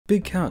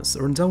Big cats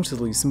are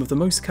undoubtedly some of the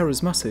most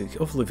charismatic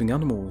of living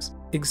animals,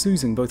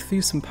 exuding both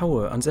fearsome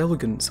power and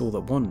elegance all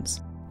at once,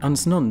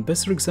 and none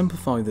better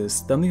exemplify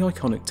this than the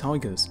iconic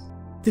tigers.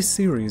 This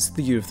series,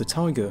 The Year of the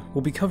Tiger,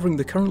 will be covering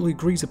the currently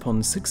agreed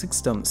upon 6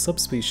 extant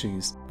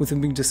subspecies, with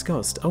them being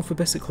discussed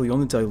alphabetically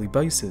on a daily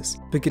basis,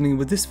 beginning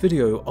with this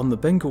video on the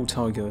Bengal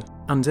tiger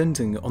and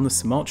ending on the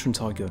Sumatran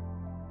tiger.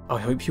 I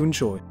hope you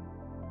enjoy.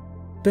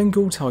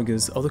 Bengal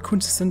tigers are the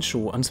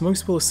quintessential and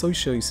most well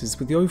associated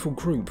with the overall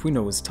group we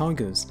know as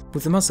tigers,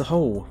 with them as a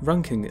whole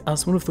ranking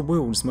as one of the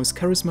world's most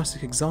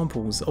charismatic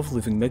examples of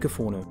living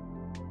megafauna.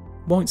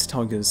 White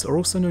tigers are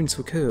also known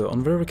to occur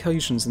on rare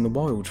occasions in the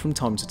wild from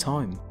time to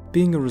time,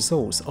 being a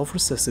result of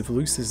recessive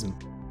leucism.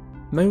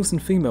 Males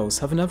and females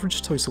have an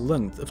average total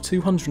length of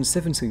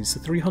 270 to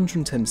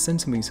 310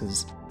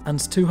 centimeters and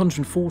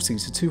 240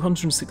 to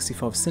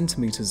 265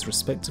 centimeters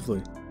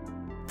respectively.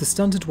 The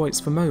standard weights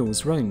for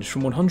males range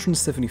from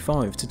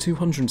 175 to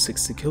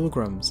 260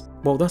 kilograms,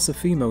 while that of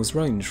females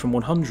range from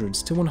 100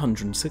 to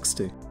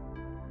 160.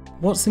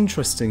 What's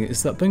interesting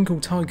is that Bengal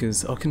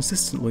tigers are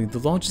consistently the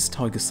largest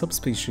tiger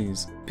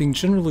subspecies, being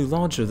generally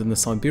larger than the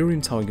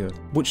Siberian tiger,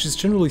 which is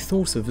generally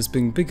thought of as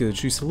being bigger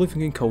due to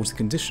living in colder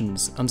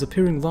conditions and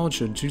appearing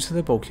larger due to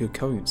their bulkier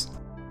coats.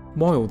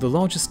 While the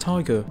largest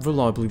tiger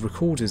reliably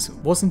recorded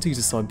was indeed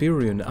a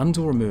Siberian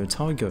and/or Amur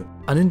tiger,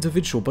 an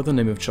individual by the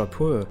name of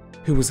Jaipur,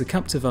 who was a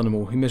captive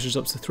animal who measured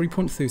up to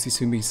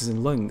 3.32 meters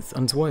in length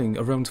and weighing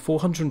around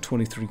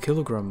 423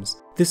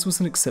 kilograms. This was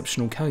an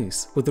exceptional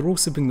case, with there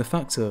also being the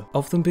factor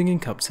of them being in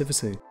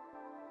captivity.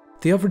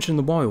 The average in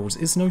the wild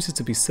is noted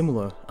to be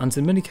similar, and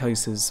in many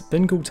cases,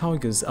 Bengal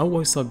tigers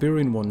outweigh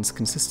Siberian ones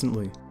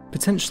consistently,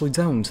 potentially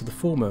down to the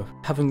former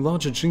having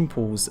larger gene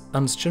pools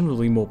and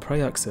generally more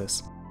prey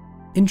access.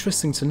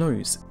 Interesting to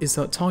note is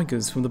that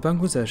tigers from the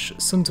Bangladesh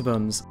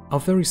Sundarbans are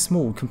very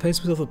small compared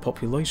with other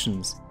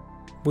populations,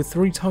 with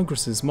 3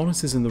 tigresses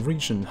monitored in the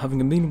region having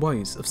a mean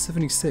weight of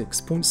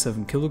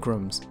 76.7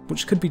 kilograms,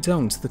 which could be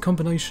down to the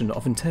combination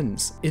of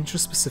intense,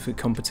 intraspecific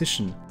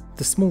competition,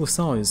 the smaller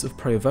size of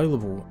prey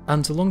available,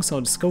 and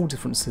alongside skull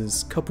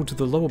differences coupled with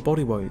the lower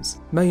body weights,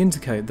 may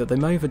indicate that they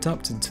may have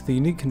adapted to the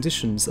unique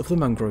conditions of the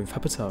mangrove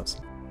habitat.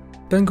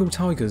 Bengal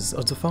tigers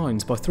are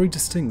defined by 3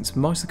 distinct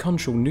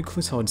mitochondrial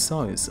nucleotide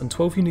sites and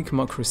 12 unique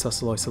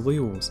microsatellite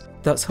alleles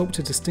that help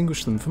to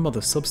distinguish them from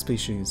other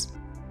subspecies.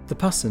 The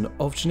pattern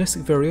of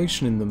genetic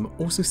variation in them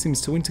also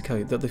seems to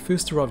indicate that they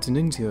first arrived in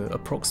India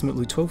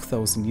approximately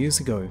 12,000 years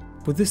ago,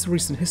 with this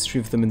recent history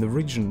of them in the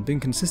region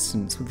being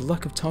consistent with the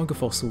lack of tiger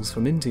fossils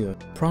from India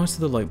prior to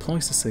the late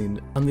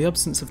Pleistocene and the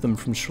absence of them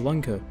from Sri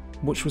Lanka,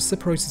 which was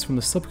separated from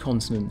the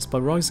subcontinent by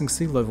rising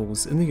sea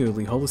levels in the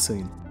early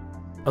Holocene.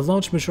 A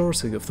large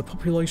majority of the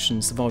population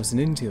survives in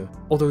India,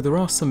 although there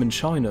are some in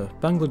China,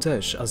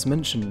 Bangladesh as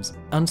mentioned,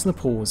 and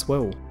Nepal as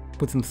well,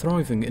 with them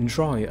thriving in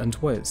dry and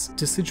wet,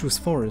 deciduous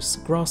forests,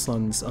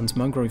 grasslands and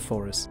mangrove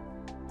forests.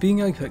 Being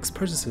apex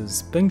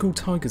predators, Bengal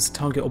tigers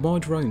target a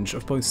wide range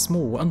of both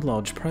small and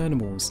large prey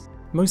animals,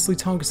 mostly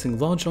targeting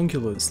large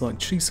ungulates like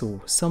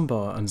cheetal,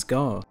 sambar and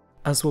gar,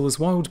 as well as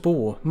wild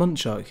boar,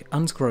 muntjac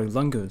and grey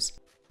langurs.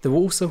 They will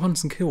also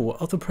hunt and kill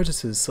other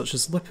predators such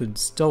as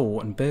leopards,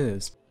 dhole and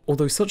bears,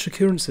 although such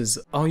occurrences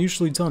are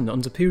usually done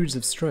under periods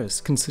of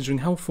stress considering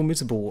how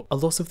formidable a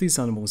lot of these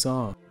animals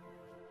are.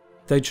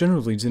 They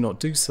generally do not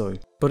do so,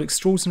 but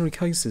extraordinary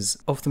cases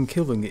of them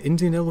killing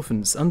Indian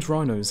elephants and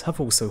rhinos have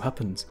also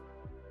happened.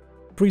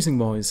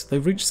 Breeding-wise, they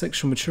reach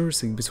sexual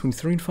maturity between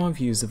 3 and 5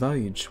 years of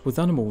age, with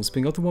animals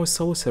being otherwise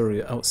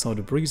solitary outside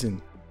of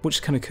breeding,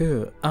 which can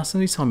occur at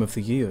any time of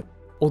the year,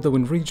 although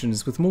in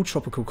regions with more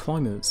tropical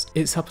climates,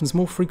 it happens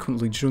more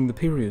frequently during the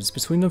periods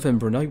between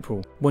November and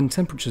April, when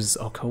temperatures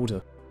are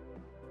colder.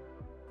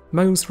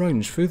 Males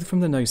range further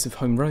from their native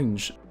home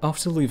range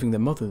after leaving their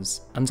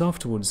mothers, and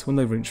afterwards, when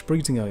they reach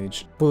breeding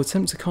age, will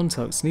attempt to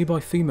contact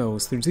nearby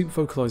females through deep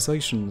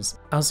vocalizations,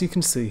 as you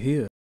can see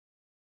here.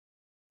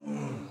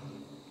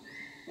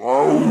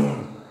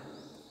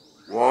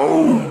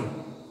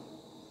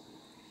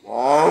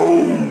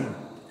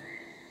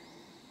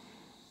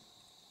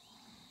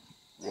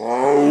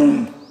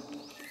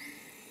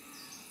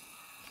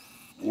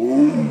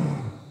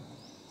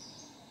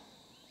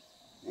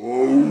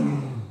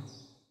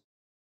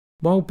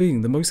 While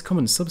being the most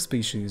common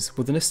subspecies,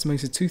 with an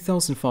estimated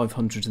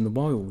 2,500 in the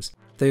wild,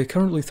 they are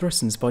currently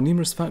threatened by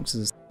numerous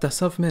factors that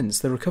have meant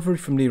their recovery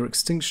from near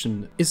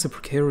extinction is a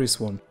precarious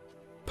one.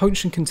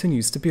 Poaching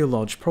continues to be a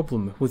large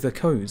problem, with their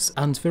coats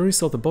and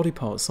various other body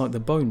parts like their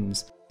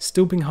bones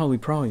still being highly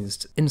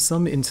prized in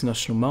some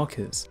international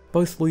markets,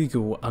 both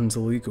legal and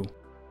illegal.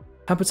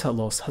 Habitat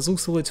loss has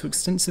also led to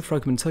extensive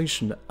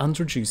fragmentation and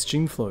reduced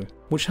gene flow,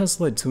 which has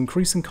led to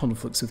increasing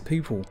conflicts with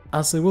people,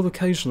 as they will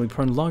occasionally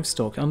prey on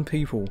livestock and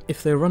people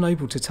if they are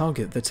unable to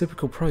target their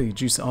typical prey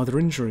due to either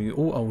injury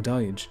or old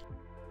age.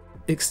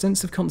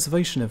 Extensive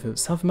conservation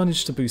efforts have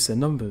managed to boost their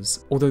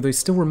numbers, although they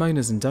still remain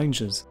as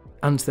endangered,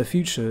 and their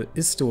future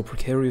is still a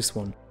precarious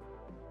one.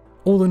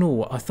 All in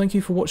all, I thank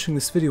you for watching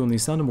this video on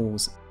these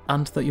animals,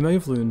 and that you may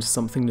have learned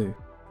something new.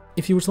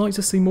 If you would like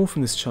to see more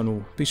from this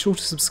channel, be sure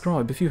to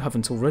subscribe if you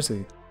haven't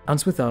already,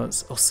 And with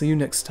that, I'll see you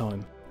next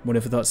time,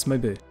 whenever that may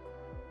be.